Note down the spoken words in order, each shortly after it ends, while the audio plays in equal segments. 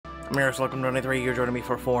Maris, welcome 23. You're joining me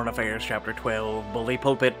for Foreign Affairs, Chapter 12, Bully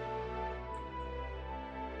Pulpit.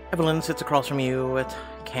 Evelyn sits across from you at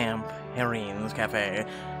Camp Herine's Cafe.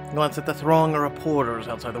 You glance at the throng of reporters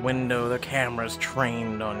outside the window, their cameras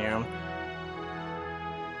trained on you.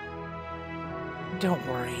 Don't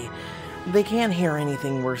worry. They can't hear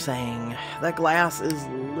anything we're saying. That glass is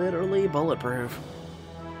literally bulletproof.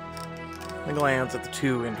 I glance at the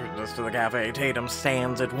two entrances to the cafe. Tatum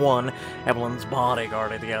stands at one, Evelyn's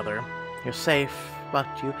bodyguard at the other. You're safe, but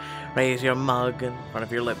you raise your mug in front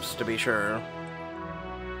of your lips to be sure.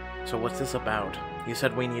 So what's this about? You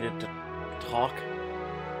said we needed to talk?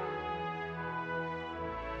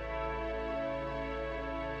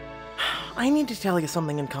 I need to tell you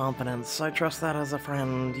something in confidence. I trust that as a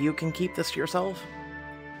friend. You can keep this to yourself?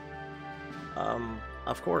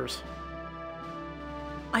 Of course.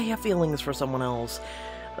 I have feelings for someone else.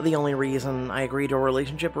 The only reason I agreed to a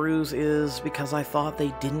relationship ruse is because I thought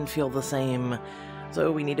they didn't feel the same.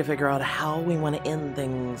 So we need to figure out how we want to end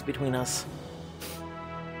things between us.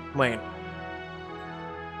 Wait.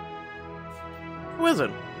 Who is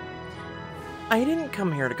it? I didn't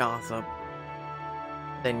come here to gossip.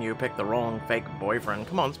 Then you picked the wrong fake boyfriend.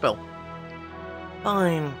 Come on, spill.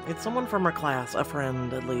 Fine. It's someone from our class. A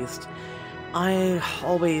friend, at least. I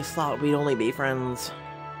always thought we'd only be friends.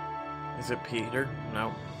 Is it Peter?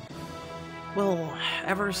 No. Well,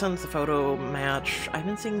 ever since the photo match, I've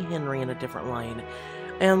been seeing Henry in a different light.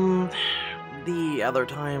 And the other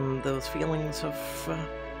time, those feelings have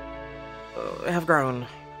grown.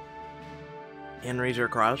 Henry's your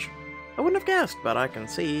crush? I wouldn't have guessed, but I can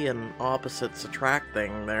see an opposites attract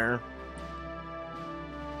thing there.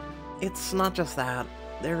 It's not just that.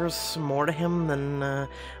 There's more to him than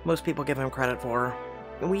most people give him credit for.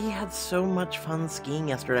 We had so much fun skiing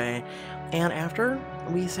yesterday, and after,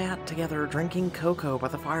 we sat together drinking cocoa by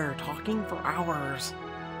the fire, talking for hours.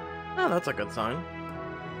 Oh, that's a good sign.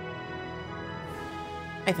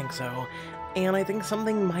 I think so. And I think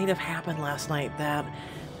something might have happened last night that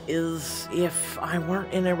is if I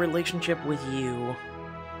weren't in a relationship with you.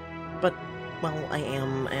 But, well, I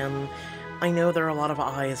am, and I know there are a lot of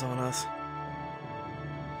eyes on us.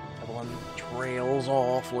 Evelyn trails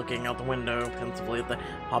off, looking out the window pensively at the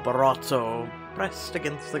paparazzo pressed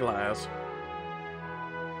against the glass.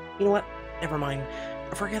 You know what? Never mind.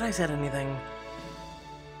 Forget I said anything.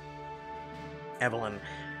 Evelyn,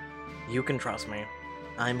 you can trust me.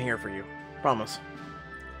 I'm here for you. Promise.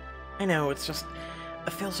 I know, it's just...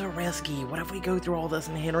 it feels so risky. What if we go through all this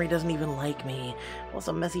and Henry doesn't even like me? Plus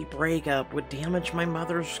a messy breakup would damage my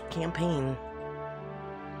mother's campaign.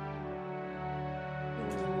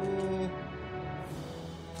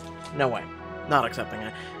 No way. Not accepting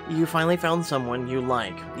it. You finally found someone you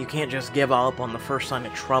like. You can't just give up on the first sign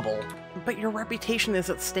of trouble. But your reputation is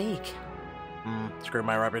at stake. Screw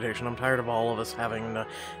my reputation. I'm tired of all of us having to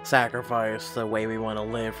sacrifice the way we want to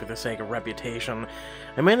live for the sake of reputation.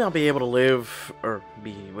 I may not be able to live, or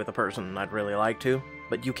be with a person I'd really like to,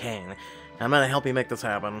 but you can. I'm gonna help you make this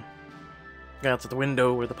happen. That's at the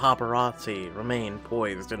window where the paparazzi remain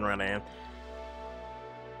poised and ready.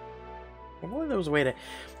 If only there was a way to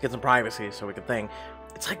get some privacy so we could think.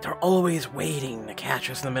 It's like they're always waiting to catch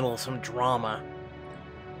us in the middle of some drama.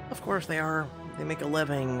 Of course they are. They make a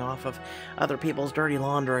living off of other people's dirty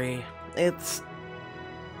laundry. It's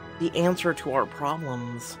the answer to our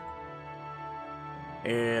problems.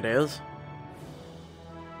 It is.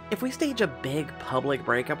 If we stage a big public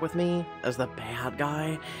breakup with me as the bad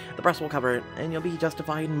guy, the press will cover it, and you'll be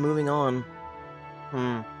justified in moving on.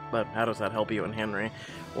 But how does that help you and Henry?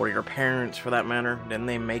 Or your parents, for that matter? Didn't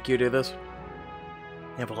they make you do this?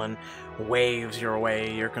 Evelyn waves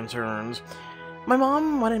away your concerns. My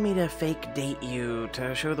mom wanted me to fake date you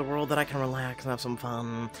to show the world that I can relax and have some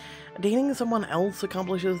fun. Dating someone else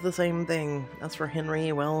accomplishes the same thing. As for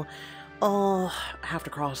Henry, well, I'll have to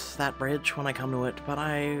cross that bridge when I come to it, but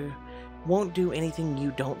I won't do anything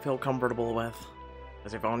you don't feel comfortable with.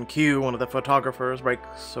 As if on cue, one of the photographers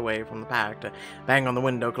breaks away from the pack to bang on the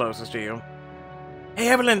window closest to you. Hey,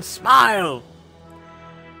 Evelyn, smile!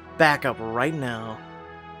 Back up right now.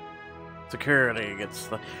 Security gets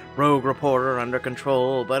the rogue reporter under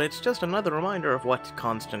control, but it's just another reminder of what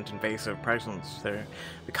constant invasive presence they're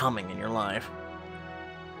becoming in your life.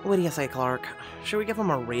 What do you say, Clark? Should we give them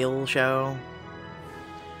a real show?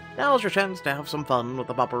 Now's your chance to have some fun with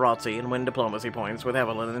the paparazzi and win diplomacy points with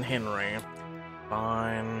Evelyn and Henry.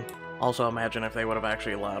 Fine. Also, imagine if they would have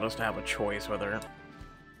actually allowed us to have a choice with her.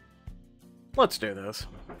 Let's do this.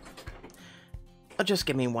 Just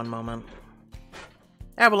give me one moment.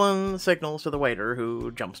 Evelyn signals to the waiter,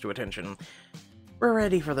 who jumps to attention. We're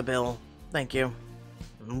ready for the bill. Thank you.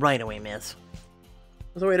 Right away, miss.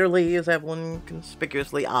 As the waiter leaves, Evelyn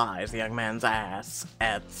conspicuously eyes the young man's ass.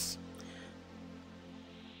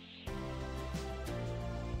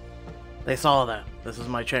 They saw that. This is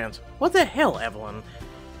my chance. What the hell, Evelyn?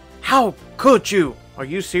 How could you? Are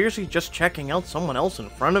you seriously just checking out someone else in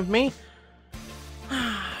front of me?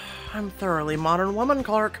 I'm a thoroughly modern woman,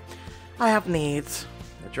 Clark. I have needs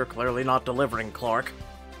that you're clearly not delivering, Clark.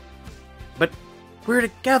 But we're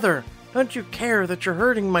together. Don't you care that you're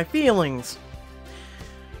hurting my feelings?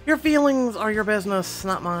 Your feelings are your business,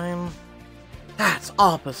 not mine. That's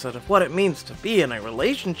opposite of what it means to be in a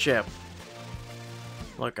relationship.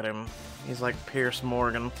 Look at him. He's like Pierce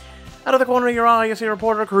Morgan. Out of the corner of your eye, you see a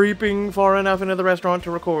reporter creeping far enough into the restaurant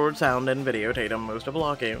to record sound and video. Tatum moves to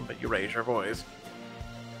block him, but you raise your voice.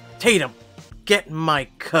 Tatum, get in my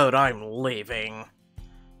coat. I'm leaving.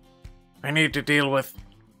 I need to deal with...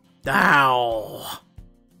 Ow!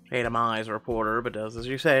 Tatum eyes the reporter, but does as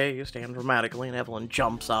you say. You stand dramatically, and Evelyn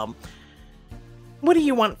jumps up. What do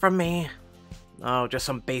you want from me? Oh, just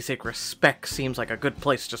some basic respect seems like a good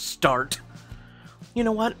place to start. You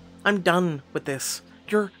know what? I'm done with this.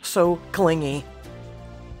 You're so clingy.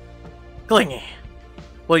 Clingy?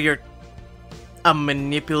 Well, you're a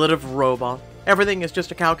manipulative robot. Everything is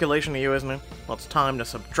just a calculation to you, isn't it? Well, it's time to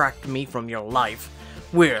subtract me from your life.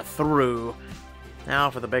 We're through.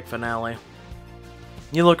 Now for the big finale.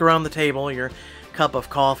 You look around the table, your cup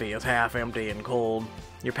of coffee is half empty and cold.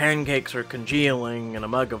 Your pancakes are congealing, and a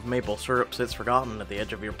mug of maple syrup sits forgotten at the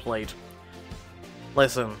edge of your plate.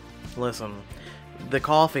 Listen. The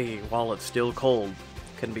coffee, while it's still cold,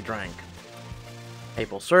 can be drank.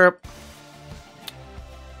 Maple syrup.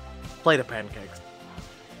 Plate of pancakes.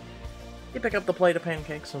 You pick up the plate of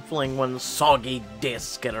pancakes and fling one soggy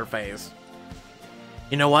disc at her face.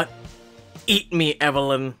 You know what? Eat me,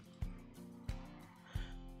 Evelyn.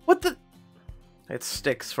 What the... It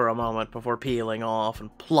sticks for a moment before peeling off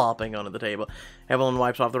and plopping onto the table. Evelyn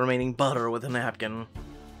wipes off the remaining butter with a napkin.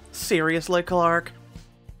 Seriously, Clark?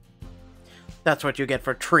 That's what you get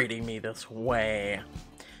for treating me this way.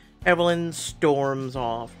 Evelyn storms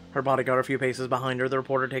off. Her bodyguard a few paces behind her. The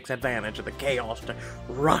reporter takes advantage of the chaos to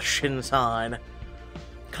rush inside.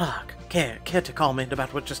 Clark, care to comment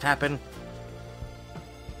about what just happened?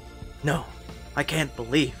 No, I can't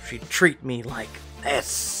believe she'd treat me like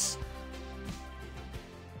this.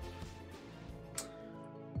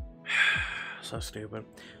 So stupid.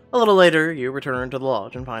 A little later, you return to the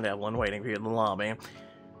lodge and find Evelyn waiting for you in the lobby.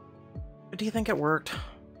 Do you think it worked?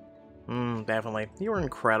 Definitely. You were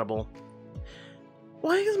incredible.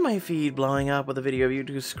 Why is my feed blowing up with a video of you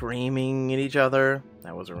two screaming at each other?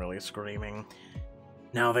 That wasn't really screaming.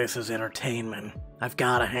 Now this is entertainment. I've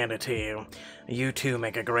gotta hand it to you. You two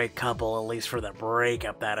make a great couple, at least for the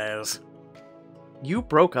breakup, that is. You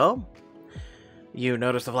broke up? You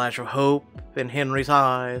notice the flash of hope in Henry's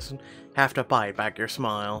eyes and have to bite back your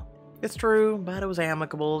smile. It's true, but it was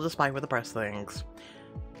amicable despite what the press thinks.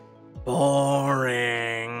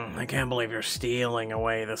 Boring. I can't believe you're stealing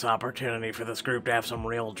away this opportunity for this group to have some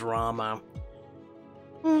real drama.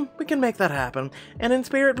 We can make that happen. And in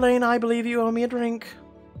spirit, Blaine, I believe you owe me a drink.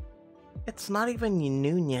 It's not even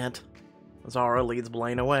noon yet. Zara leads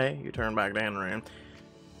Blaine away. You turn back to Henry.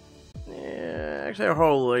 Yeah, actually, our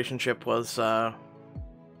whole relationship was, a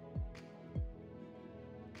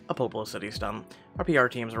publicity stunt. Our PR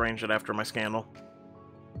teams arranged it after my scandal.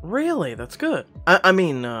 Really? That's good. I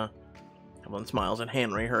mean, Evelyn smiles at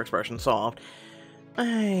Henry, her expression soft.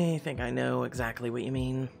 I think I know exactly what you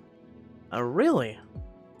mean. Really?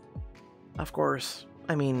 Of course.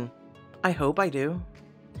 I mean, I hope I do.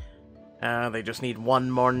 They just need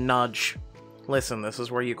one more nudge. Listen, this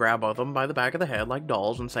is where you grab both of them by the back of the head like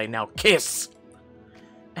dolls and say, now kiss!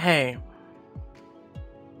 Hey.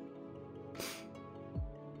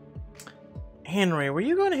 Henry, were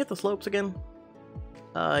you going to hit the slopes again?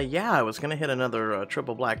 Yeah, I was going to hit another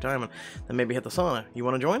triple black diamond, then maybe hit the sauna. You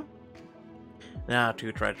want to join? Nah,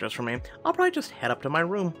 too treacherous for me. I'll probably just head up to my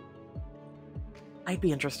room. I'd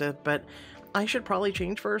be interested, but I should probably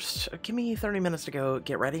change first. Give me 30 minutes to go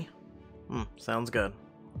get ready. Sounds good.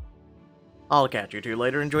 I'll catch you two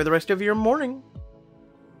later. Enjoy the rest of your morning.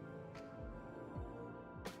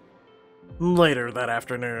 Later that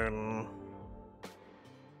afternoon.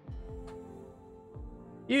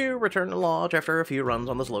 You return to the lodge after a few runs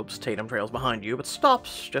on the slopes. Tatum trails behind you, but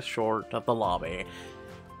stops just short of the lobby.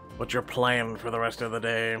 What's your plan for the rest of the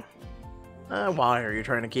day? Why are you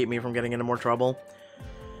trying to keep me from getting into more trouble?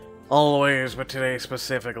 Always, but today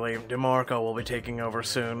specifically. DeMarco will be taking over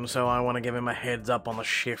soon, so I want to give him a heads up on the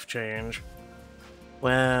shift change.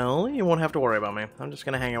 Well, you won't have to worry about me. I'm just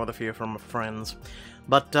gonna hang out with a few from my friends.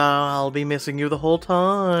 But, I'll be missing you the whole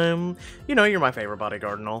time. You know, you're my favorite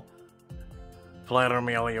bodyguard and all. Flatter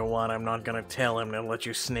me all you want, I'm not gonna tell him to let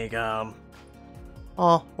you sneak out.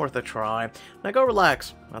 Oh, worth a try. Now go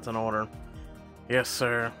relax. That's an order. Yes,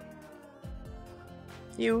 sir.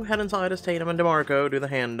 You head inside as Tatum and DeMarco do the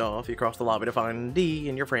handoff. You cross the lobby to find Dee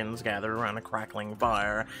and your friends gathered around a crackling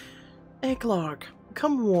fire. Hey, Clark,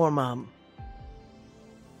 come warm up.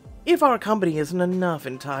 If our company isn't enough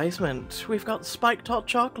enticement, we've got spiked hot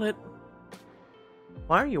chocolate.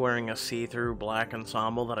 Why are you wearing a see-through black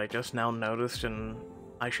ensemble that I just now noticed and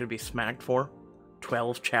I should be smacked for?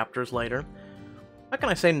 12 chapters later? How can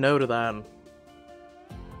I say no to that?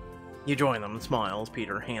 You join them and smile as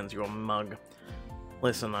Peter hands you a mug.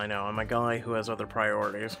 Listen, I know, I'm a guy who has other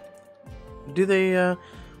priorities. Do they,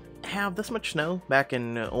 have this much snow back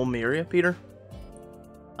in Ulmeria, Peter?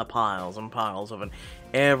 Piles and piles of it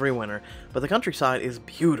every winter, but the countryside is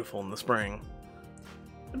beautiful in the spring.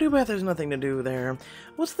 Too bad there's nothing to do there.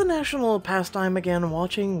 What's the national pastime again?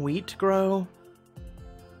 Watching wheat grow?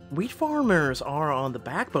 Wheat farmers are on the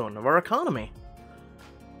backbone of our economy.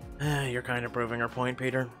 You're kind of proving our point,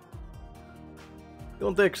 Peter. You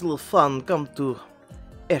want actual fun, come to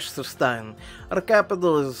Esterstein. Our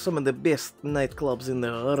capital is some of the best nightclubs in the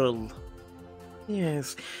world.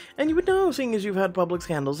 Yes, and you would know, seeing as you've had public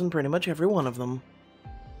scandals in pretty much every one of them.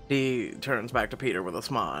 He turns back to Peter with a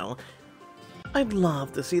smile. I'd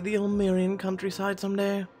love to see the Ulmerian countryside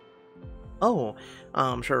someday. Oh,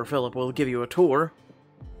 I'm sure Philip will give you a tour.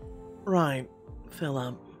 Right,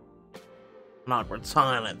 Philip. An awkward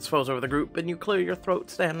silence falls over the group, and you clear your throat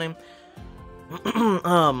standing.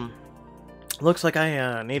 Looks like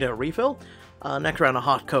I need a refill. Next round of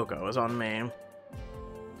hot cocoa is on me.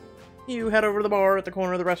 You head over to the bar at the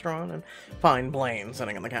corner of the restaurant and find Blaine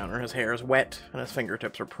sitting on the counter. His hair is wet and his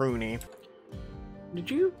fingertips are pruny. Did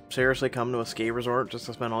you seriously come to a ski resort just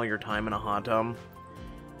to spend all your time in a hot tub?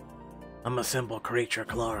 I'm a simple creature,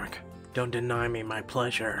 Clark. Don't deny me my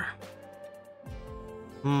pleasure.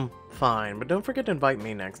 Fine, but don't forget to invite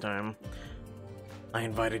me next time. I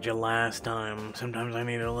invited you last time. Sometimes I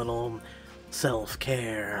need a little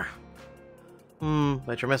self-care.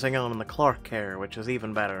 But you're missing out on the Clark care, which is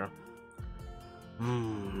even better.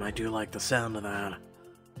 I do like the sound of that.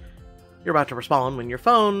 You're about to respond when your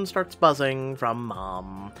phone starts buzzing from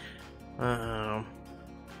Mom. Uh-oh.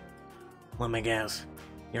 Let me guess.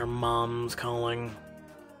 Your mom's calling.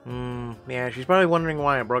 Yeah, she's probably wondering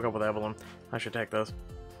why I broke up with Evelyn. I should take this.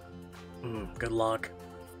 Good luck.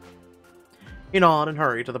 You nod and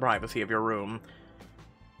hurry to the privacy of your room.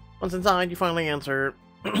 Once inside, you finally answer,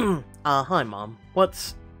 hi, Mom.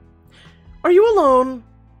 Are you alone?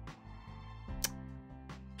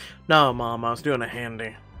 No, Mom, I was doing a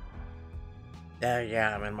handy.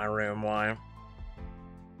 Yeah, I'm in my room, why?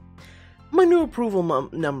 My new approval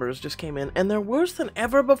numbers just came in, and they're worse than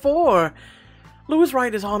ever before. Louis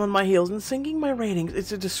Wright is hot on my heels and sinking my ratings.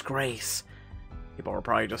 It's a disgrace. People are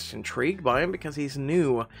probably just intrigued by him because he's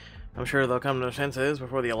new. I'm sure they'll come to their senses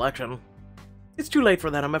before the election. It's too late for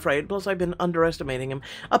that, I'm afraid, plus I've been underestimating him.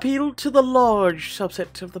 Appeal to the large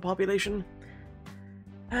subset of the population.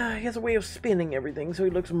 He has a way of spinning everything so he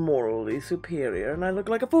looks morally superior, and I look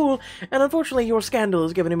like a fool, and unfortunately your scandal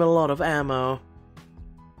has given him a lot of ammo.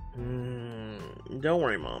 Don't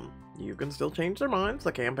worry, Mom. You can still change their minds.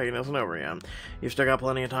 The campaign isn't over yet. You've still got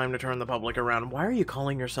plenty of time to turn the public around. Why are you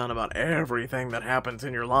calling your son about everything that happens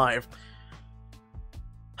in your life?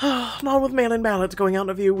 Not with mail-in ballots going out in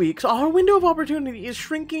a few weeks. Our window of opportunity is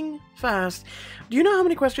shrinking fast. Do you know how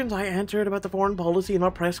many questions I answered about the foreign policy in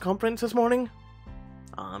our press conference this morning?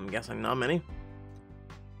 I'm guessing not many.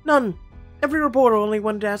 None. Every reporter only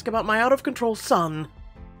wanted to ask about my out-of-control son.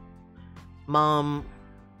 Mom,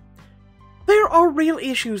 there are real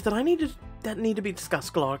issues that need to be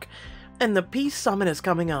discussed, Clark, and the Peace Summit is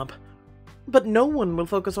coming up. But no one will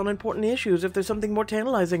focus on important issues if there's something more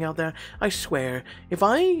tantalizing out there. I swear, if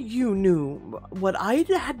you knew what I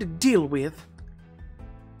had to deal with...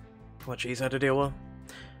 What she's had to deal with?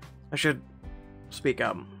 I should speak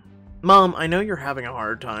up. Mom, I know you're having a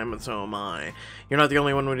hard time, but so am I. You're not the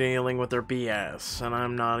only one dealing with their BS, and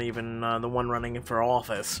I'm not even the one running for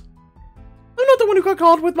office. I'm not the one who got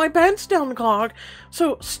caught with my pants down, Clark,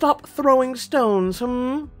 so stop throwing stones,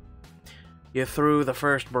 You threw the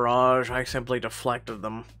first barrage, I simply deflected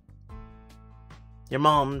them. Your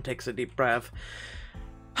mom takes a deep breath.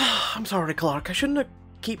 I'm sorry, Clark, I shouldn't have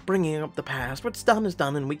keep bringing up the past. What's done is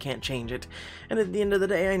done and we can't change it. And at the end of the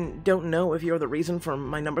day, I don't know if you're the reason for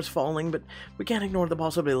my numbers falling, but we can't ignore the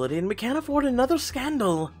possibility and we can't afford another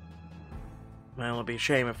scandal. Well, it'd be a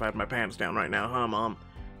shame if I had my pants down right now, huh, Mom?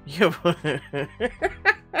 You...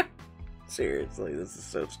 Seriously, this is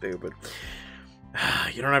so stupid.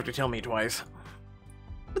 You don't have to tell me twice.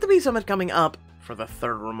 With the Bee Summit coming up for the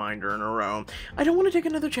third reminder in a row, I don't want to take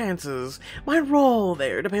another chances. My role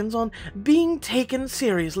there depends on being taken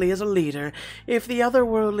seriously as a leader. If the other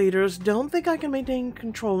world leaders don't think I can maintain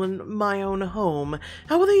control in my own home,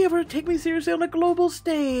 how will they ever take me seriously on a global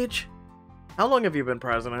stage? How long have you been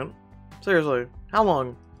president? Seriously, how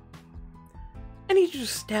long? I need you to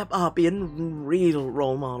step up, be a real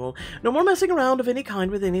role model. No more messing around of any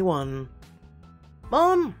kind with anyone.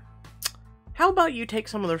 Mom, how about you take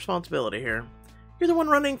some of the responsibility here? You're the one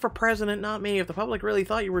running for president, not me. If the public really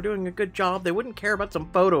thought you were doing a good job, they wouldn't care about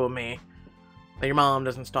some photo of me. But your mom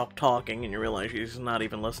doesn't stop talking, and you realize she's not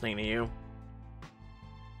even listening to you.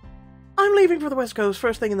 I'm leaving for the West Coast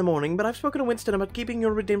first thing in the morning, but I've spoken to Winston about keeping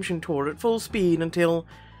your redemption tour at full speed until...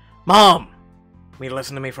 Mom! You need to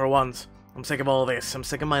listen to me for once. I'm sick of all this. I'm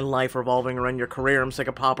sick of my life revolving around your career. I'm sick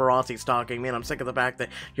of paparazzi stalking me, and I'm sick of the fact that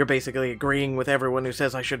you're basically agreeing with everyone who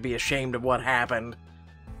says I should be ashamed of what happened.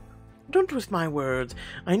 Don't twist my words.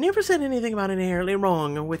 I never said anything about inherently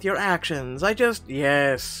wrong with your actions. I just...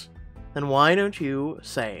 Yes. Then why don't you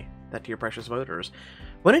say that to your precious voters?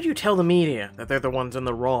 Why don't you tell the media that they're the ones in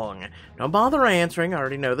the wrong? Don't bother answering. I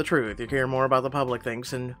already know the truth. You care more about the public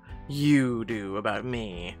thinks than you do about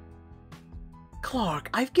me. Clark,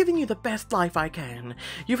 I've given you the best life I can.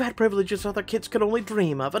 You've had privileges other kids could only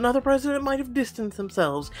dream of. Another president might have distanced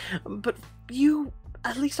themselves. But you...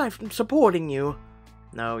 At least I'm supporting you.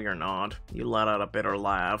 No, you're not. You let out a bitter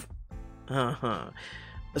laugh.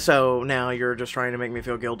 So, now you're just trying to make me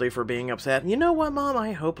feel guilty for being upset? You know what, Mom?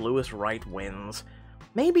 I hope Lewis Wright wins.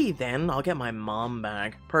 Maybe then I'll get my mom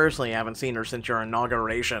back. Personally, I haven't seen her since your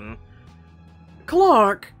inauguration.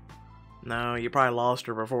 Clark! No, you probably lost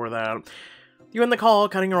her before that. You end the call,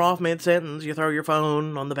 cutting her off mid-sentence. You throw your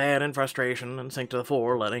phone on the bed in frustration and sink to the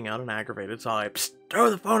floor, letting out an aggravated sigh. Psst! Throw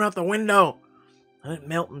the phone out the window! Let it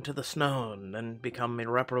melt into the snow and then become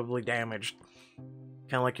irreparably damaged.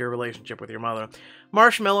 Kind of like your relationship with your mother.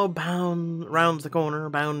 Marshmallow rounds the corner,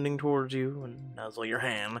 bounding towards you, and nuzzle your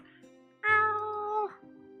hand. Ow!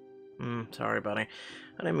 Sorry, buddy.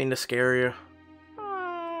 I didn't mean to scare you.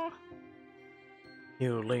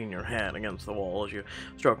 You lean your head against the wall as you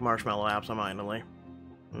stroke Marshmallow absentmindedly.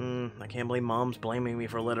 I can't believe Mom's blaming me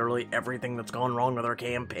for literally everything that's gone wrong with our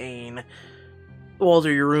campaign. The walls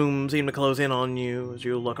of your room seem to close in on you as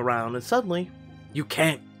you look around, and suddenly, you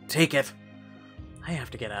can't take it. I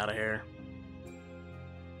have to get out of here.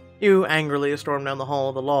 You angrily storm down the hall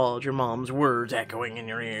of the lodge, your mom's words echoing in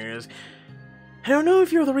your ears. I don't know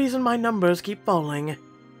if you're the reason my numbers keep falling.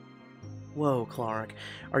 Whoa, Clark.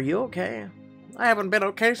 Are you okay? I haven't been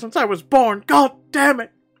okay since I was born. God damn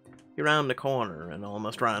it! You round the corner and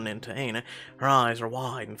almost run into Ana. Her eyes are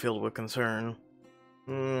wide and filled with concern.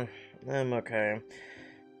 I'm okay.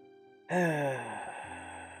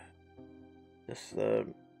 Just,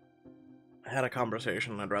 had a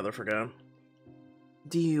conversation I'd rather forget.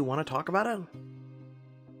 Do you want to talk about it?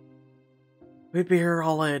 We'd be here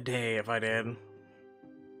all day if I did.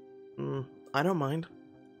 I don't mind.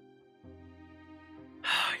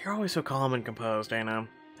 You're always so calm and composed, Ana.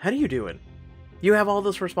 How do you do it? You have all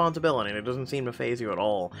this responsibility and it doesn't seem to faze you at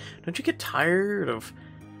all. Don't you get tired of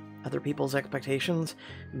other people's expectations?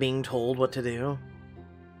 Being told what to do?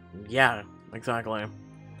 Yeah, exactly.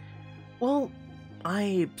 Well,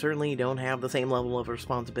 I certainly don't have the same level of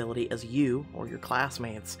responsibility as you or your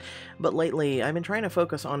classmates, but lately I've been trying to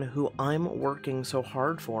focus on who I'm working so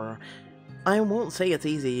hard for. I won't say it's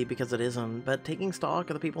easy because it isn't, but taking stock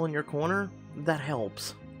of the people in your corner, that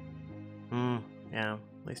helps. Yeah,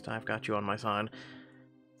 at least I've got you on my side.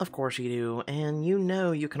 Of course you do, and you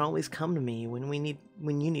know you can always come to me when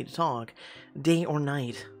you need to talk, day or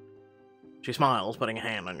night. She smiles, putting a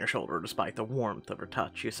hand on your shoulder despite the warmth of her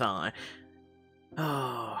touch. You sigh.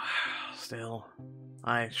 Oh, still,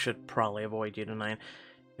 I should probably avoid you tonight.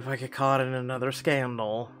 If I get caught in another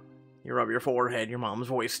scandal. You rub your forehead, your mom's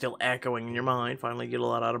voice still echoing in your mind. Finally, you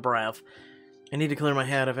let out a breath. I need to clear my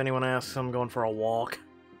head if anyone asks. I'm going for a walk.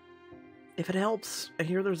 If it helps, I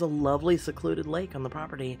hear there's a lovely secluded lake on the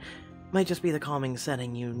property. Might just be the calming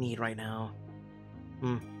setting you need right now.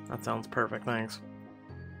 That sounds perfect, thanks.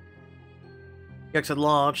 You exit the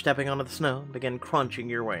lodge, stepping onto the snow, and begin crunching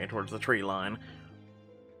your way towards the tree line.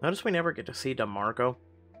 Notice we never get to see DeMarco.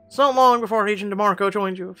 It's not long before Agent DeMarco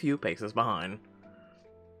joins you a few paces behind.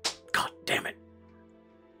 God damn it!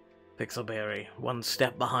 Pixelberry, one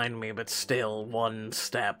step behind me, but still one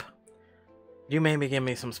step. You maybe give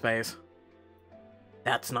me some space.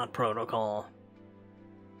 That's not protocol.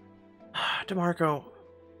 DeMarco,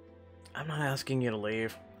 I'm not asking you to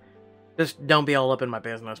leave. Just don't be all up in my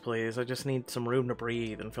business, please. I just need some room to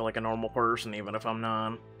breathe and feel like a normal person, even if I'm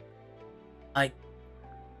not.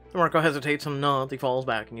 DeMarco hesitates and nods. He falls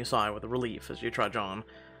back and you sigh with relief as you trudge on.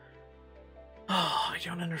 Oh, I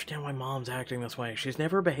don't understand why Mom's acting this way. She's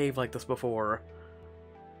never behaved like this before.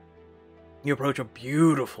 You approach a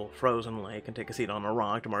beautiful frozen lake and take a seat on a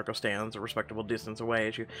rock. DeMarco stands a respectable distance away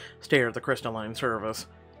as you stare at the crystalline surface.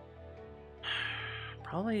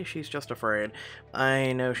 Probably she's just afraid.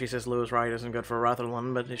 I know she says Lewis Wright isn't good for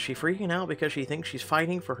Rutherland, but is she freaking out because she thinks she's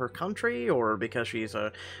fighting for her country, or because she's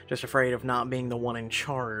just afraid of not being the one in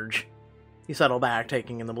charge? You settle back,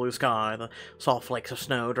 taking in the blue sky, the soft flakes of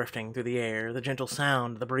snow drifting through the air, the gentle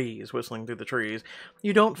sound of the breeze whistling through the trees.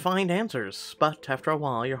 You don't find answers, but after a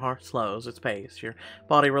while your heart slows its pace, your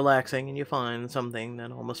body relaxing, and you find something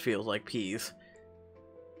that almost feels like peace.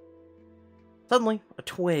 Suddenly, a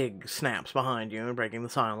twig snaps behind you, breaking the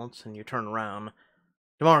silence, and you turn around.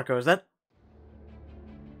 DeMarco, is that...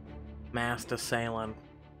 Masked assailant.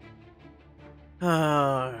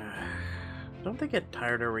 Don't they get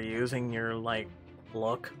tired of reusing your,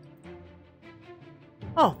 look?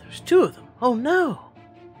 Oh, there's two of them. Oh, no!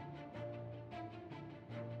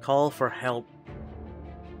 Call for help.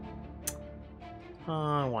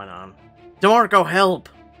 Why not? DeMarco, help!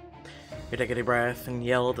 You take a deep breath and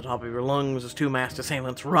yell at the top of your lungs as two masked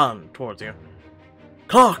assailants run towards you.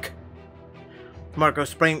 Clark! DeMarco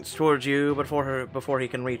sprints towards you, but before he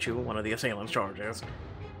can reach you, one of the assailants charges.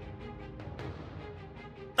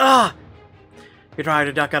 Ah! You try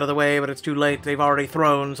to duck out of the way, but it's too late. They've already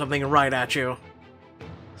thrown something right at you.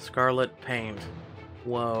 Scarlet paint.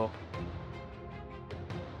 Whoa.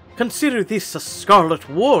 Consider this a scarlet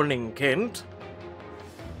warning, Kent.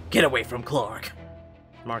 Get away from Clark.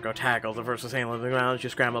 Marco tackles the first assailant to the ground as you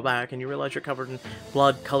scramble back, and you realize you're covered in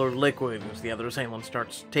blood-colored liquid as the other assailant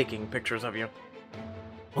starts taking pictures of you.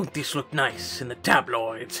 Won't this look nice in the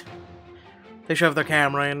tabloids? They shove their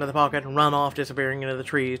camera into the pocket and run off, disappearing into the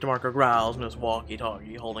trees. DeMarco growls in his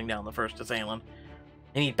walkie-talkie, holding down the first assailant.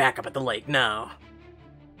 I need backup at the lake now.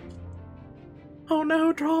 Oh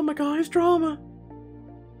no, drama, guys, drama!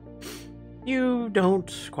 You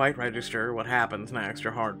don't quite register what happens next.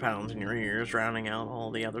 Your heart pounds in your ears, drowning out all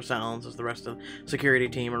the other sounds as the rest of the security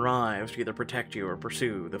team arrives to either protect you or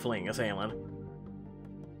pursue the fleeing assailant.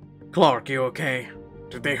 Clark, you okay?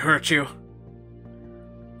 Did they hurt you?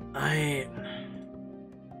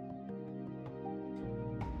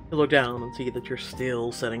 You look down and see that you're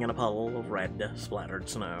still sitting in a puddle of red, splattered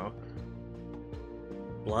snow.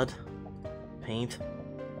 Blood? Paint?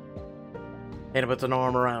 Tatum puts an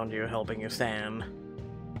arm around you, helping you stand.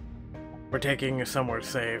 We're taking you somewhere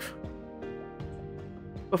safe.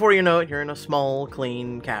 Before you know it, you're in a small,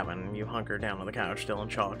 clean cabin. You hunker down on the couch, still in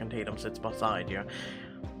shock, and Tatum sits beside you.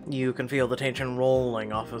 You can feel the tension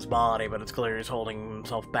rolling off his body, but it's clear he's holding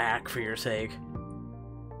himself back for your sake.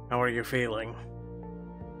 How are you feeling?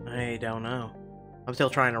 I don't know. I'm still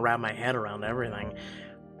trying to wrap my head around everything.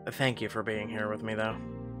 Thank you for being here with me, though.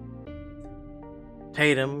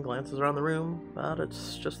 Tatum glances around the room, but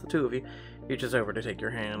it's just the two of you. He reaches over to take your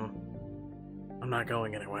hand. I'm not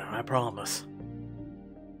going anywhere, I promise.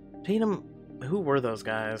 Tatum, who were those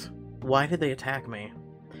guys? Why did they attack me?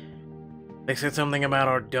 They said something about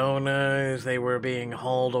our donors, they were being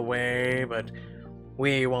hauled away, but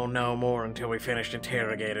we won't know more until we finished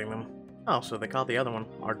interrogating them. Oh, so they caught the other one.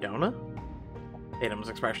 Ardona? Tatum's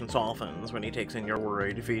expression softens when he takes in your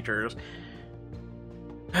worried features.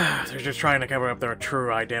 They're just trying to cover up their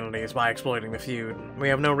true identities by exploiting the feud. We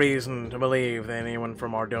have no reason to believe that anyone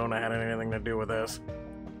from Ardona had anything to do with this.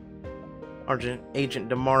 Agent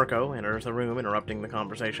DeMarco enters the room, interrupting the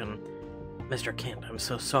conversation. Mr. Kent, I'm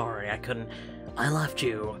so sorry. I left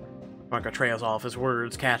you. Marco trails off, his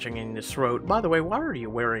words catching in his throat. By the way, why are you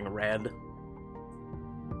wearing red?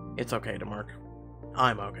 It's okay, DeMarco.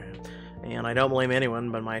 I'm okay. And I don't blame anyone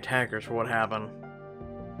but my attackers for what happened.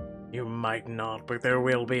 You might not, but there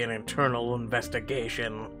will be an internal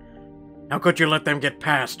investigation. How could you let them get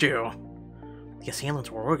past you? The assailants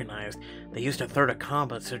were organized. They used a third of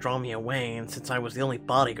combat to draw me away, and since I was the only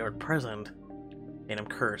bodyguard present... Tatum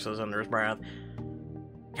curses under his breath.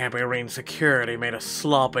 Can't we arrange security made us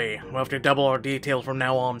sloppy? We'll have to double our detail from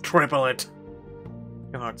now on, triple it!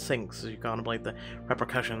 Your heart sinks as you contemplate the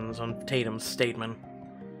repercussions on Tatum's statement.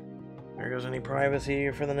 There goes any privacy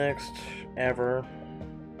for the next... ever.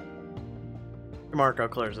 Marco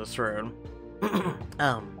clears his throat.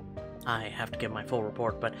 I have to give my full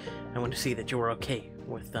report, but I want to see that you are okay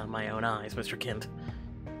with my own eyes, Mr. Kent.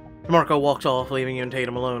 Marco walks off, leaving you and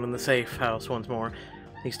Tatum alone in the safe house once more.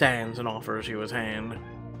 He stands and offers you his hand.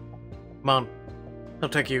 Come on. I'll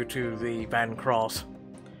take you to the Vancross.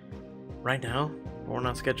 Right now? We're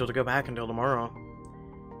not scheduled to go back until tomorrow.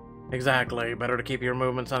 Exactly. Better to keep your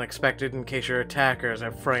movements unexpected in case your attackers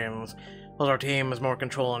have friends. Plus our team has more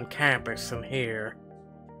control on campus than here.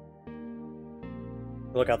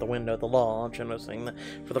 Look out the window at the lodge, noticing that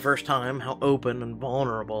for the first time how open and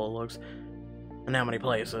vulnerable it looks, and how many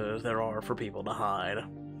places there are for people to hide.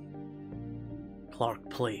 Clark,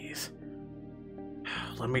 please.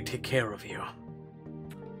 Let me take care of you.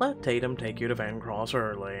 Let Tatum take you to Vancross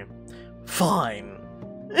early. Fine.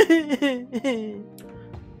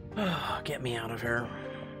 Get me out of here.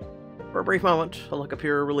 For a brief moment, a look of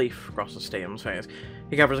pure relief crosses Tatum's face.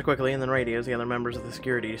 He covers it quickly and then radios the other members of the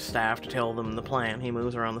security staff to tell them the plan. He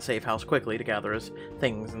moves around the safe house quickly to gather his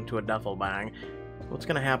things into a duffel bag. What's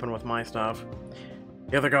gonna happen with my stuff?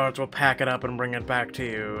 The other guards will pack it up and bring it back to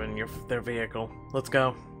you in their vehicle. Let's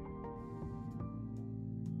go.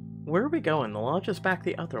 Where are we going? The lodge is back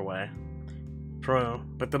the other way. True,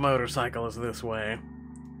 but the motorcycle is this way.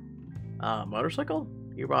 Motorcycle?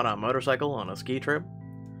 You brought a motorcycle on a ski trip?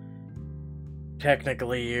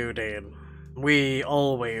 Technically you did. We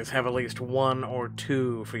always have at least one or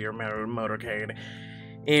two for your motorcade,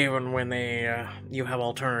 even when you have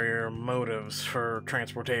ulterior motives for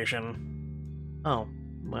transportation. Oh,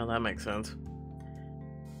 well that makes sense.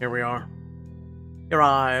 Here we are. You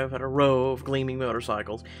arrive at a row of gleaming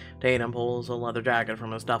motorcycles. Tatum pulls a leather jacket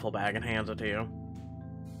from his duffel bag and hands it to you.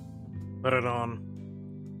 Put it on.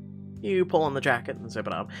 You pull on the jacket and zip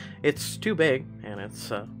it up. It's too big, and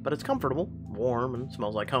but it's comfortable, warm, and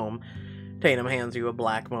smells like home. Tatum hands you a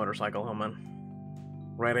black motorcycle helmet.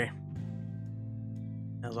 Ready?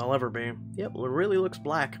 As I'll ever be. Yep, it really looks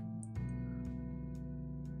black.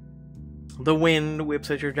 The wind whips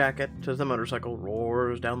at your jacket as the motorcycle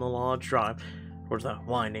roars down the lodge drive towards the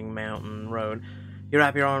winding mountain road. You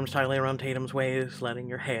wrap your arms tightly around Tatum's waist, letting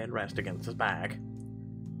your head rest against his back.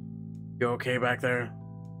 You okay back there?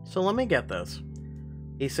 So let me get this.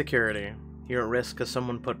 He's security. You're at risk because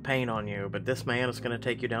someone put paint on you, but this man is going to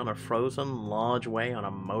take you down a frozen lodge way on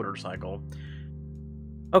a motorcycle.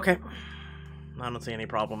 Okay. I don't see any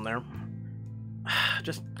problem there.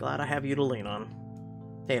 Just glad I have you to lean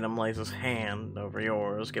on. Tatum lays his hand over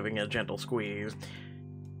yours, giving it a gentle squeeze.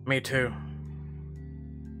 Me too.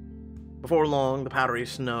 Before long, the powdery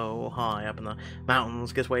snow high up in the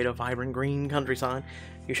mountains gives way to a vibrant green countryside.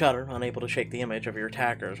 You shudder, unable to shake the image of your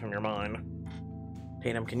attackers from your mind.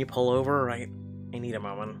 Tatum, can you pull over? I need a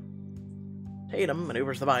moment. Tatum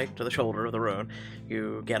maneuvers the bike to the shoulder of the road.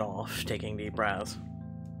 You get off, taking deep breaths.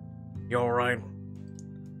 You alright?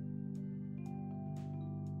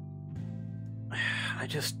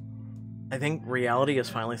 I think reality is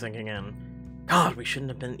finally sinking in. God, we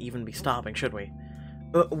shouldn't have even be stopping, should we?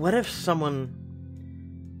 What if someone...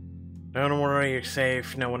 Don't worry, you're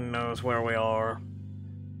safe. No one knows where we are.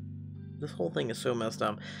 This whole thing is so messed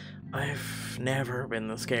up. I've never been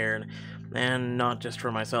this scared. And not just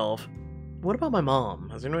for myself. What about my mom?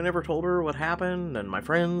 Has anyone ever told her what happened? And my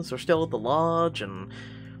friends are still at the lodge, and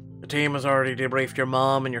the team has already debriefed your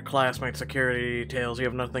mom and your classmates' security details. You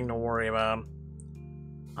have nothing to worry about.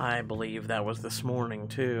 I believe that was this morning,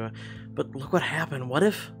 too. But look what happened. What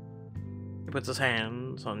if... He puts his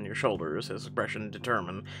hands on your shoulders, his expression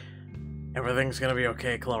determined. Everything's gonna be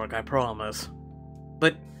okay, Clark, I promise.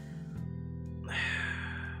 But...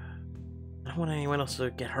 I don't want anyone else to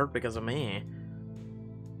get hurt because of me.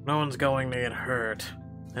 No one's going to get hurt.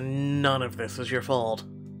 And none of this is your fault.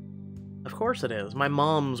 Of course it is. My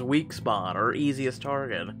mom's weak spot, or easiest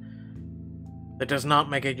target. That does not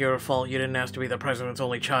make it your fault. You didn't ask to be the president's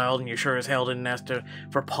only child, and you sure as hell didn't ask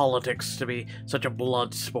for politics to be such a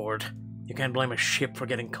blood sport. You can't blame a ship for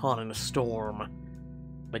getting caught in a storm.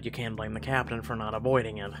 But you can blame the captain for not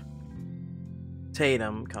avoiding it.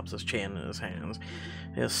 Tatum cups his chin in his hands,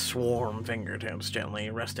 his swarm fingertips gently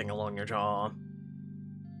resting along your jaw.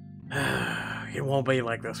 It won't be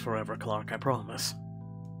like this forever, Clark, I promise.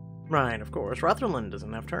 Right, of course. Rutherland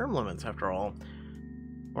doesn't have term limits, after all.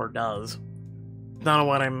 Or does. Not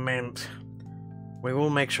what I meant. We will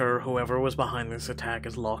make sure whoever was behind this attack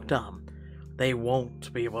is locked up. They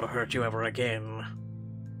won't be able to hurt you ever again.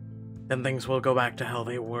 Then things will go back to how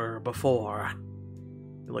they were before.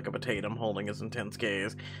 You look up at Tatum, holding his intense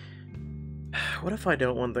gaze. What if I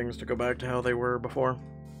don't want things to go back to how they were before?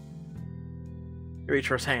 You reach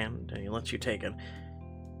for his hand, and he lets you take it.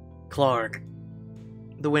 Clark.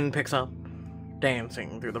 The wind picks up,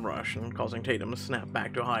 dancing through the brush and causing Tatum to snap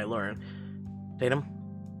back to a high alert. Tatum?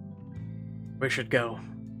 We should go.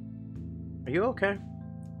 Are you okay?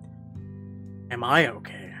 Am I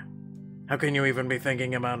okay? How can you even be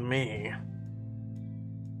thinking about me?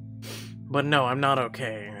 But no, I'm not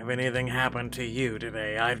okay. If anything happened to you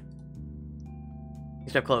today, I'd... He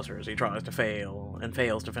stepped closer as he tries to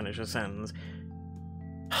fails to finish his sentence.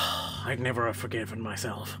 I'd never have forgiven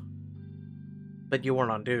myself. But you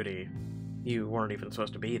weren't on duty. You weren't even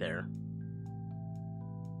supposed to be there.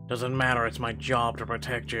 Doesn't matter, it's my job to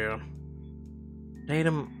protect you.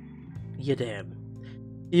 Tatum, you did.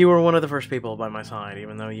 You were one of the first people by my side,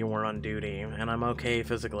 even though you weren't on duty, and I'm okay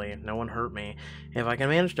physically. No one hurt me. If I can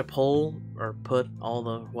manage to pull or put all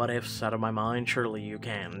the what-ifs out of my mind, surely you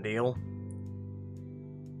can. Deal?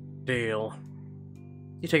 Deal.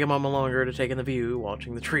 You take a moment longer to take in the view,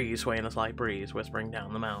 watching the trees sway in a slight breeze, whispering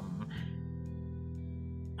down the mountain.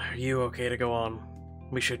 Are you okay to go on?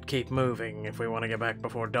 We should keep moving if we want to get back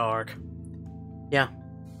before dark. Yeah,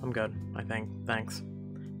 I'm good, I think. Thanks.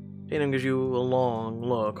 Tatum gives you a long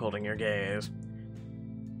look, holding your gaze.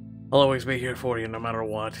 I'll always be here for you, no matter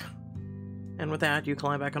what. And with that, you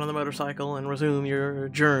climb back onto the motorcycle and resume your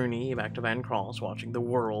journey back to Vancross, watching the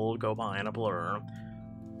world go by in a blur.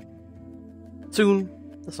 Soon,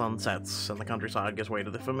 the sun sets, and the countryside gives way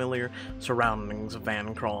to the familiar surroundings of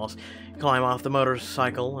Vancross. You climb off the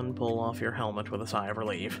motorcycle and pull off your helmet with a sigh of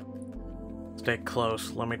relief. Stay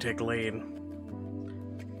close, let me take lead.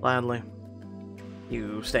 Gladly.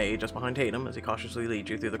 You stay just behind Tatum as he cautiously leads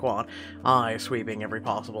you through the quad, eyes sweeping every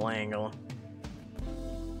possible angle.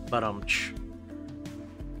 But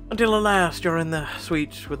until at last you're in the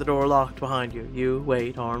suite with the door locked behind you. You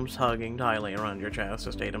wait, arms hugging tightly around your chest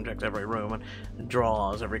as Tatum checks every room and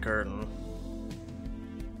draws every curtain.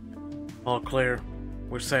 All clear.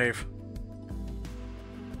 We're safe.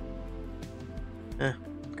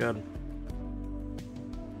 Good.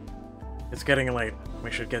 It's getting late. We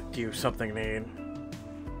should get you something to eat.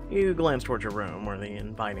 You glance towards your room, where the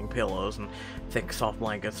inviting pillows and thick, soft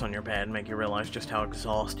blankets on your bed make you realize just how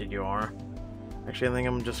exhausted you are. Actually, I think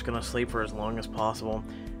I'm just gonna sleep for as long as possible.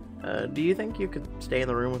 Do you think you could stay in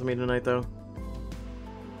the room with me tonight, though?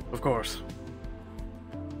 Of course.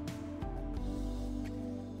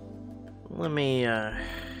 Let me,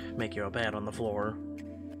 make you a bed on the floor.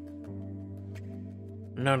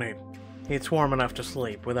 No need. It's warm enough to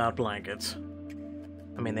sleep without blankets.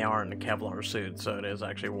 I mean, they are in a Kevlar suit, so it is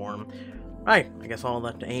actually warm. Right, I guess all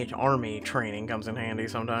that army training comes in handy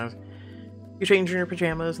sometimes. You change in your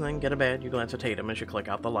pajamas and then get a bed. You glance at Tatum as you click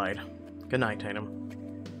out the light. Good night, Tatum.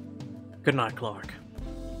 Good night, Clark.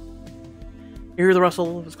 You hear the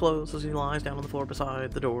rustle of his clothes as he lies down on the floor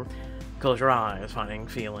beside the door. Close your eyes, finally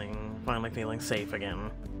feeling safe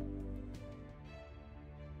again.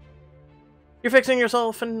 You're fixing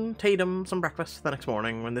yourself and Tatum some breakfast the next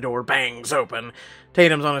morning when the door bangs open.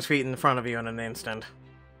 Tatum's on his feet in front of you in an instant.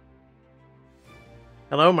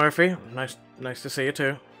 Hello, Murphy. Nice to see you,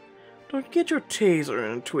 too. Don't get your taser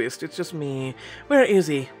in a twist. It's just me. Where is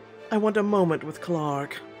he? I want a moment with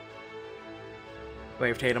Clark.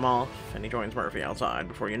 Wave Tatum off, and he joins Murphy outside.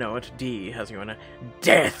 Before you know it, Dee has you in a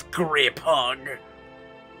death grip hug.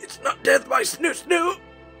 It's not death by snoo-snoo!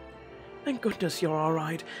 Thank goodness you're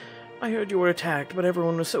alright. I heard you were attacked, but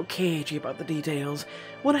everyone was so cagey about the details.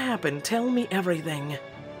 What happened? Tell me everything.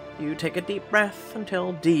 You take a deep breath and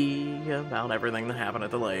tell Dee about everything that happened at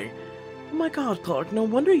the lake. Oh my god, Clark, no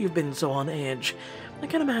wonder you've been so on edge. I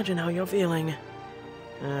can't imagine how you're feeling.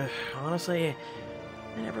 Honestly,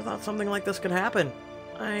 I never thought something like this could happen.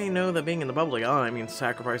 I know that being in the public eye means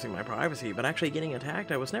sacrificing my privacy, but actually getting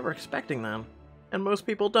attacked, I was never expecting that. And most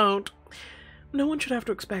people don't. No one should have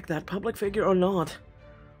to expect that, public figure or not.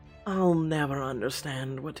 I'll never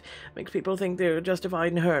understand what makes people think they're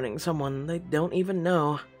justified in hurting someone they don't even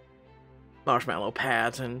know. Marshmallow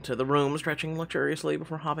pads into the room, stretching luxuriously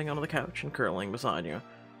before hopping onto the couch and curling beside you.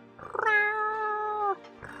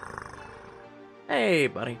 Hey,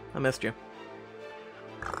 buddy. I missed you.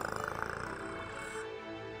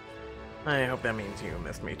 I hope that means you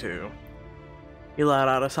missed me, too. You let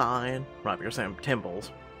out a sigh and rub your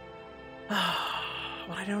temples.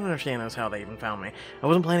 What I don't understand is how they even found me. I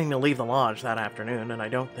wasn't planning to leave the lodge that afternoon, and I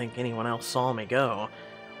don't think anyone else saw me go.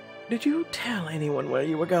 Did you tell anyone where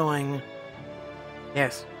you were going?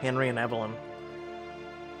 Yes, Henry and Evelyn.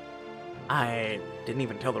 I didn't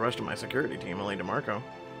even tell the rest of my security team, only DeMarco.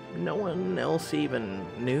 No one else even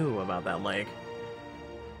knew about that lake.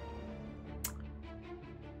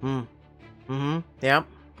 Yep.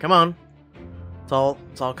 Come on. It's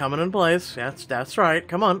all coming in place. That's right.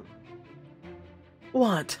 Come on.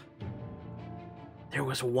 What? There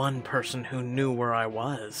was one person who knew where I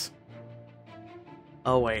was.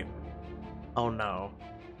 Oh, wait. Oh, no.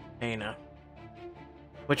 Ana.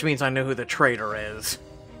 Which means I know who the traitor is.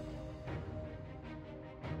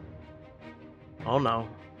 Oh, no.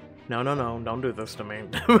 No, no, no, don't do this to me.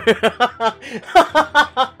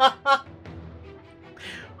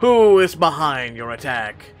 Who is behind your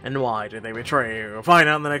attack, and why did they betray you? Find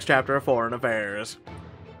out in the next chapter of Foreign Affairs.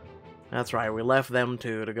 That's right, we left them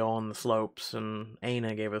two to go on the slopes, and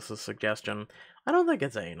Aina gave us a suggestion. I don't think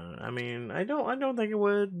it's Aina. I mean, I don't think it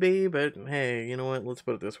would be, but hey, you know what? Let's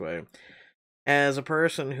put it this way. As a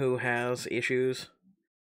person who has issues,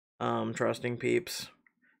 trusting peeps,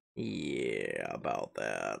 yeah, about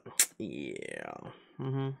that. Yeah.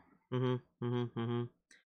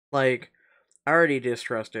 Like, I already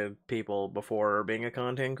distrusted people before being a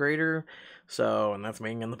content creator, so, and that's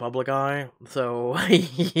being in the public eye, so,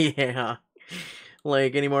 yeah.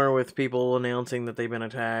 Like, anymore with people announcing that they've been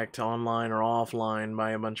attacked online or offline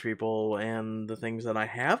by a bunch of people, and the things that I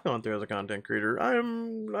have gone through as a content creator, I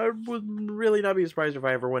would really not be surprised if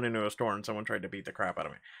I ever went into a store and someone tried to beat the crap out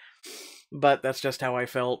of me. But that's just how I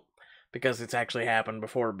felt, because it's actually happened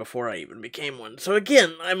before I even became one. So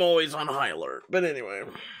again, I'm always on high alert. But anyway,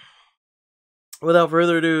 without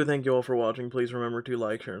further ado, thank you all for watching. Please remember to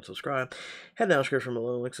like, share, and subscribe. Head down the description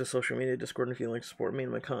below, links to social media, Discord, and if you'd like to support me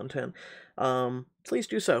and my content, please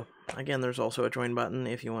do so. Again, there's also a join button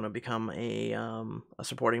if you want to become a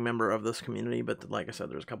supporting member of this community, but like I said,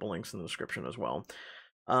 there's a couple links in the description as well.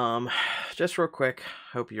 Just real quick,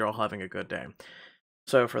 hope you're all having a good day.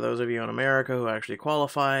 So for those of you in America who actually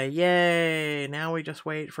qualify, yay! Now we just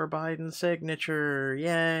wait for Biden's signature,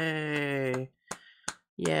 yay!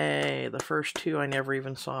 Yay, the first two I never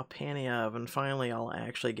even saw a penny of, and finally I'll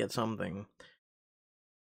actually get something.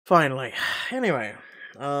 Finally. Anyway,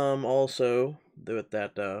 also, with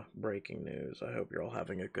that breaking news, I hope you're all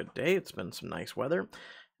having a good day. It's been some nice weather,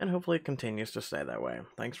 and hopefully it continues to stay that way.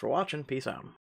 Thanks for watching, peace out.